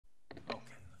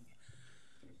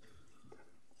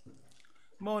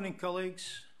Morning,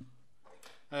 colleagues.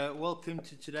 Welcome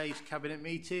to today's Cabinet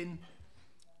meeting.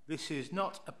 This is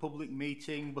not a public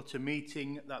meeting, but a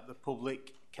meeting that the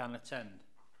public can attend.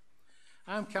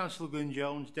 I'm Councillor Gunn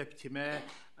Jones, Deputy Mayor,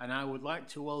 and I would like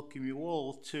to welcome you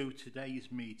all to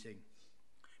today's meeting.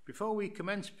 Before we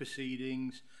commence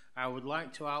proceedings, I would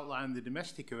like to outline the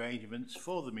domestic arrangements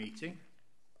for the meeting.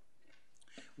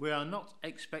 We are not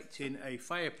expecting a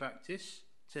fire practice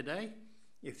today.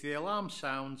 If the alarm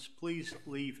sounds, please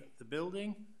leave the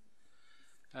building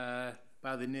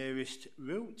by the nearest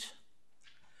route.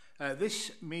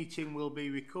 This meeting will be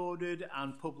recorded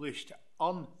and published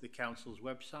on the Council's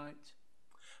website.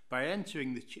 By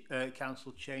entering the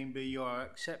Council chamber, you are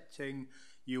accepting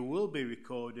you will be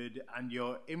recorded and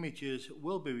your images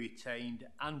will be retained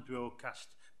and broadcast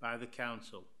by the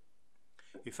Council.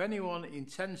 If anyone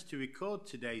intends to record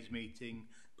today's meeting,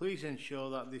 please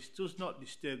ensure that this does not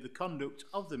disturb the conduct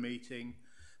of the meeting.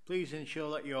 Please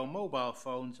ensure that your mobile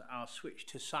phones are switched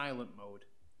to silent mode.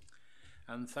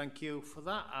 And thank you for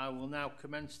that. I will now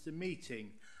commence the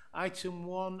meeting. Item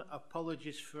 1,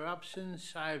 apologies for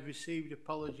absence. I have received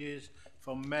apologies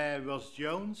from Mayor Ros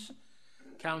Jones,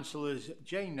 Councillors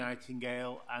Jane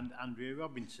Nightingale and Andrea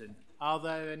Robinson. Are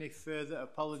there any further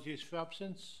apologies for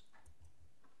absence?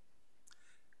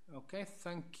 Okay,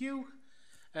 thank you.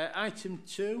 Item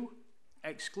 2,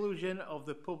 exclusion of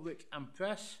the public and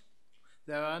press.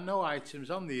 There are no items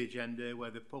on the agenda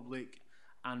where the public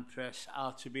and press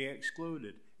are to be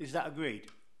excluded. Is that agreed?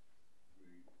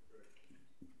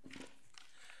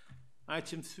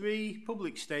 Item 3,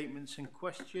 public statements and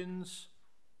questions.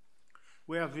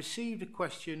 We have received a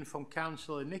question from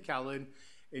Councillor Nick Allen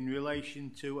in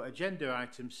relation to agenda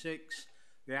item 6,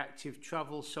 the active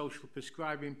travel social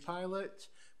prescribing pilot.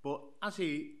 But as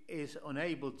he is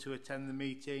unable to attend the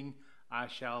meeting, I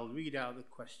shall read out the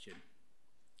question.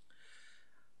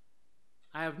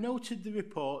 I have noted the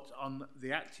report on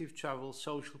the active travel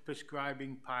social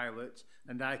prescribing pilot,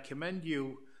 and I commend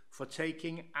you for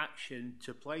taking action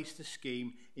to place the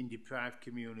scheme in deprived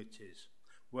communities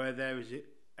where there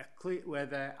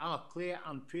are clear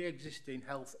and pre-existing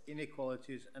health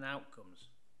inequalities and outcomes.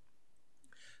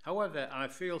 However, I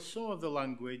feel some of the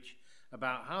language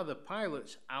about how the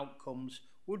pilot's outcomes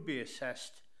would be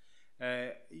assessed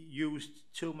used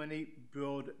too many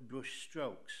broad brush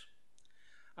strokes.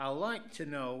 I'd like to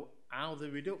know how the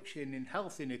reduction in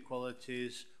health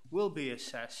inequalities will be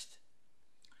assessed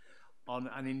on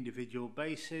an individual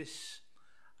basis.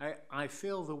 I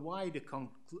feel the wider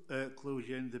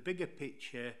conclusion, the bigger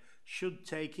picture, should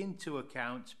take into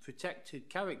account protected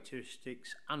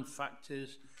characteristics and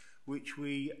factors which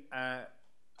we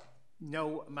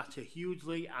know matter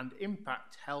hugely and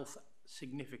impact health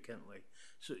significantly,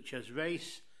 such as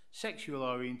race, sexual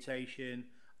orientation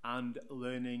and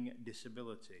learning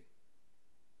disability.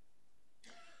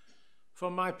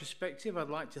 From my perspective, I'd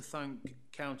like to thank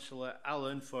Councillor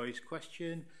Allen for his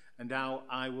question, and now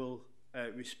I will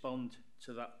respond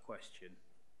to that question.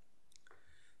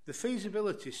 The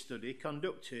feasibility study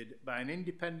conducted by an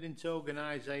independent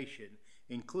organisation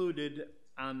included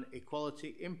an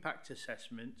equality impact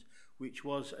assessment which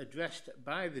was addressed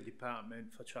by the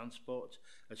Department for Transport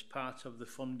as part of the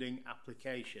funding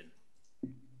application.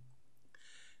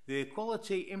 The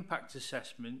equality impact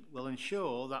assessment will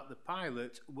ensure that the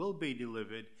pilot will be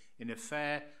delivered in a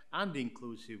fair and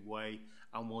inclusive way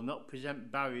and will not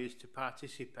present barriers to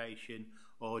participation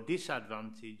or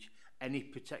disadvantage any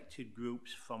protected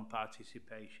groups from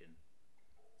participation.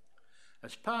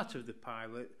 As part of the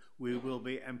pilot, we will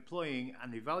be employing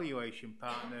an evaluation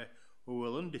partner who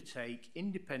will undertake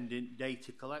independent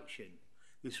data collection.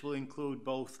 This will include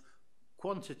both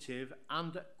quantitative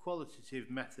and qualitative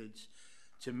methods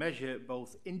to measure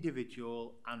both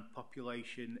individual and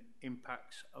population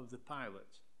impacts of the pilot.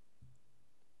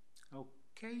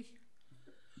 Okay.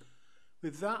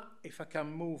 With that, if I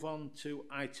can move on to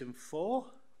item 4,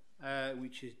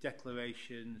 which is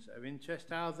declarations of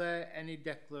interest. Are there any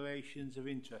declarations of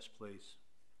interest, please?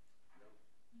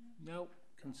 No,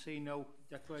 can see no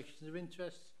declarations of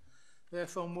interest.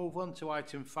 Therefore, move on to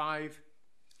item 5.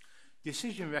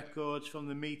 Decision records from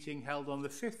the meeting held on the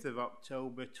 5th of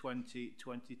October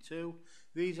 2022.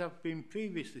 These have been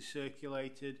previously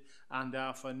circulated and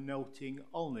are for noting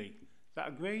only. Is that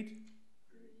agreed?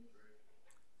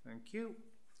 Thank you.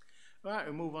 Right,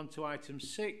 we'll move on to item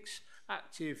 6,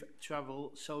 active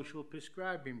travel social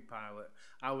prescribing pilot.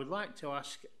 I would like to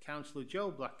ask Councillor Joe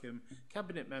Blackham,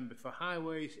 Cabinet Member for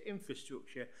Highways,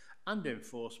 Infrastructure and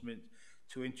Enforcement,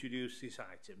 to introduce this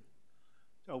item.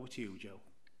 Over to you, Joe.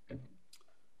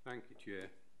 Thank you, Chair.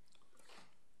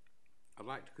 I'd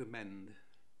like to commend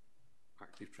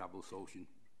active travel social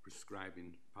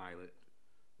prescribing pilot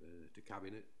to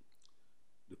Cabinet.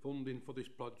 The funding for this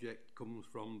project comes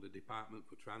from the Department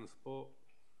for Transport.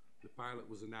 The pilot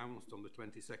was announced on the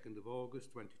 22nd of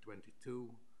August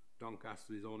 2022.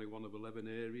 Doncaster is only one of 11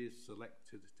 areas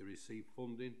selected to receive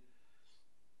funding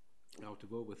out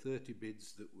of over 30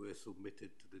 bids that were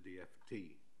submitted to the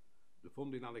DFT. The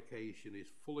funding allocation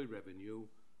is fully revenue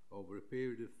over a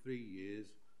period of 3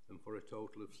 years and for a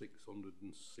total of £665,000.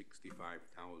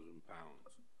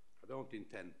 I don't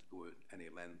intend to go at any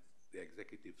length. The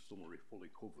executive summary fully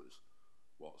covers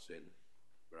what's in,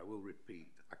 but I will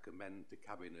repeat, I commend to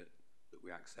Cabinet that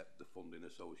we accept the funding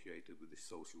associated with this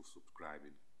social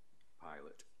subscribing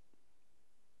pilot.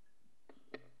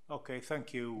 Okay,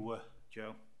 thank you,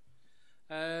 Joe.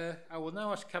 I will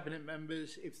now ask Cabinet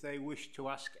members if they wish to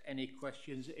ask any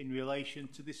questions in relation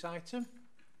to this item.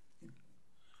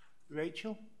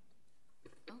 Rachel?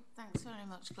 Oh, thanks very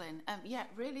much, Glyn. Yeah,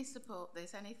 really support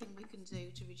this. Anything we can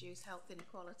do to reduce health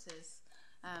inequalities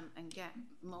and get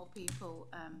more people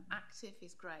active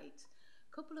is great.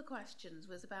 A couple of questions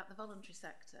was about the voluntary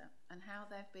sector and how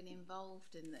they've been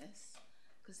involved in this,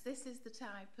 because this is the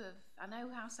type of, I know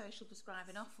how social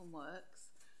prescribing often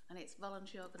works, and it's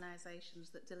voluntary organisations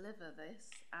that deliver this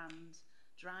and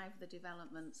drive the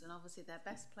developments, and obviously they're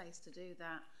best placed to do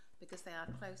that because they are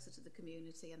closer to the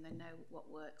community and they know what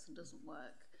works and doesn't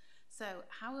work. So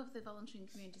how have the voluntary and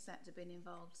community sector been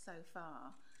involved so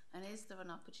far? And is there an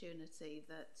opportunity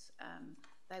that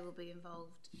they will be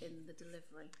involved in the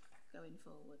delivery going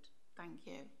forward? Thank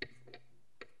you.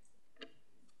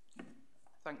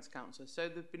 Thanks, Councillor. So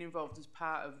they've been involved as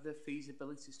part of the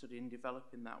feasibility study in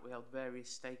developing that. We held various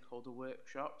stakeholder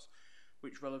workshops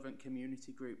which relevant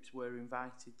community groups were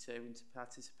invited to and to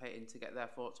participate in to get their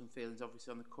thoughts and feelings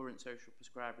obviously on the current social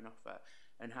prescribing offer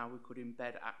and how we could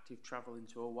embed active travel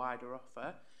into a wider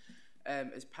offer.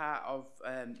 As part of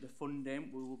the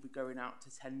funding, we will be going out to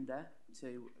tender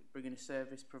to bring in a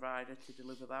service provider to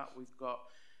deliver that. We've got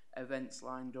events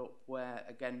lined up where,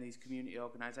 again, these community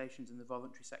organisations and the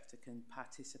voluntary sector can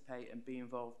participate and be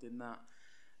involved in that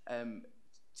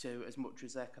to as much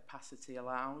as their capacity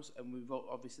allows. And we've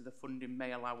obviously the funding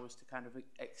may allow us to kind of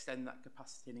extend that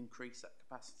capacity and increase that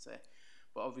capacity.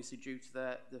 But obviously due to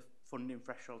the funding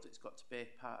threshold, it's got to be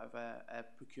part of a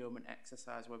procurement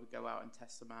exercise where we go out and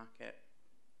test the market.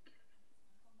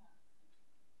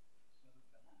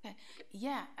 Okay.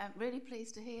 Yeah, I'm really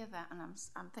pleased to hear that, and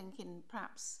I'm thinking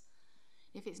perhaps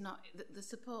if it's not, the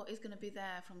support is going to be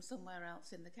there from somewhere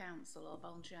else in the council or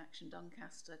Voluntary Action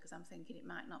Doncaster, because I'm thinking it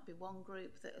might not be one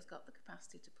group that has got the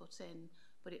capacity to put in,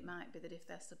 but it might be that if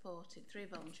they're supported through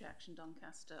Voluntary Action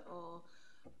Doncaster or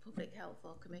Public Health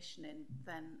or Commissioning,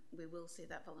 then we will see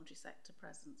that voluntary sector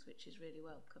presence, which is really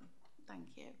welcome.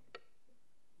 Thank you.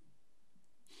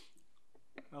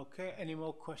 Okay, any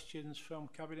more questions from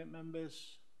Cabinet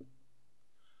members?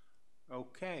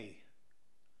 Okay,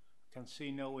 can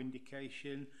see no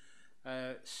indication.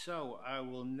 So I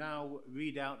will now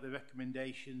read out the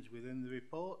recommendations within the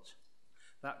report.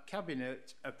 That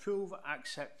Cabinet approve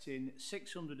accepting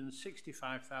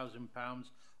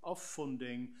 £665,000 of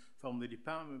funding from the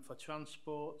Department for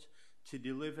Transport to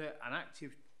deliver an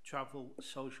active travel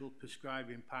social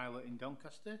prescribing pilot in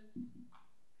Doncaster.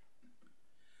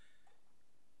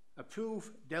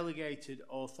 Approve delegated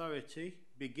authority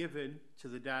be given to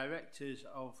the Directors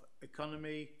of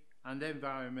Economy and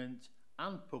Environment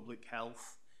and Public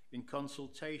Health in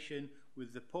consultation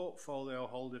with the portfolio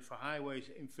holder for Highways,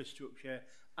 Infrastructure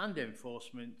and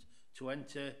Enforcement to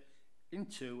enter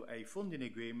into a funding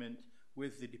agreement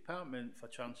with the Department for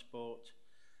Transport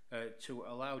to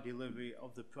allow delivery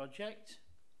of the project.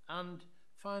 And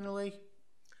finally,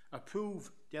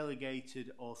 approve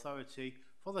delegated authority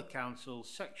for the Council's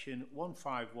Section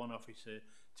 151 officer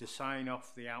to sign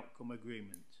off the outcome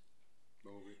agreement.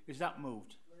 Is that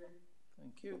moved?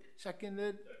 Thank you.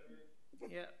 Seconded?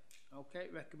 Yeah. Okay,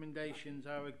 recommendations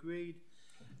are agreed.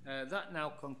 That now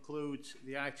concludes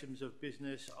the items of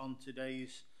business on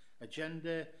today's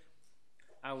agenda.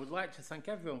 I would like to thank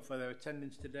everyone for their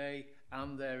attendance today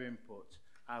and their input.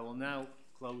 I will now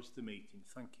close the meeting.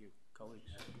 Thank you,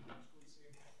 colleagues.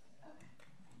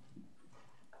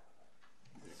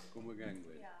 Come again,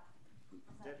 Glenn.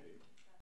 Yeah.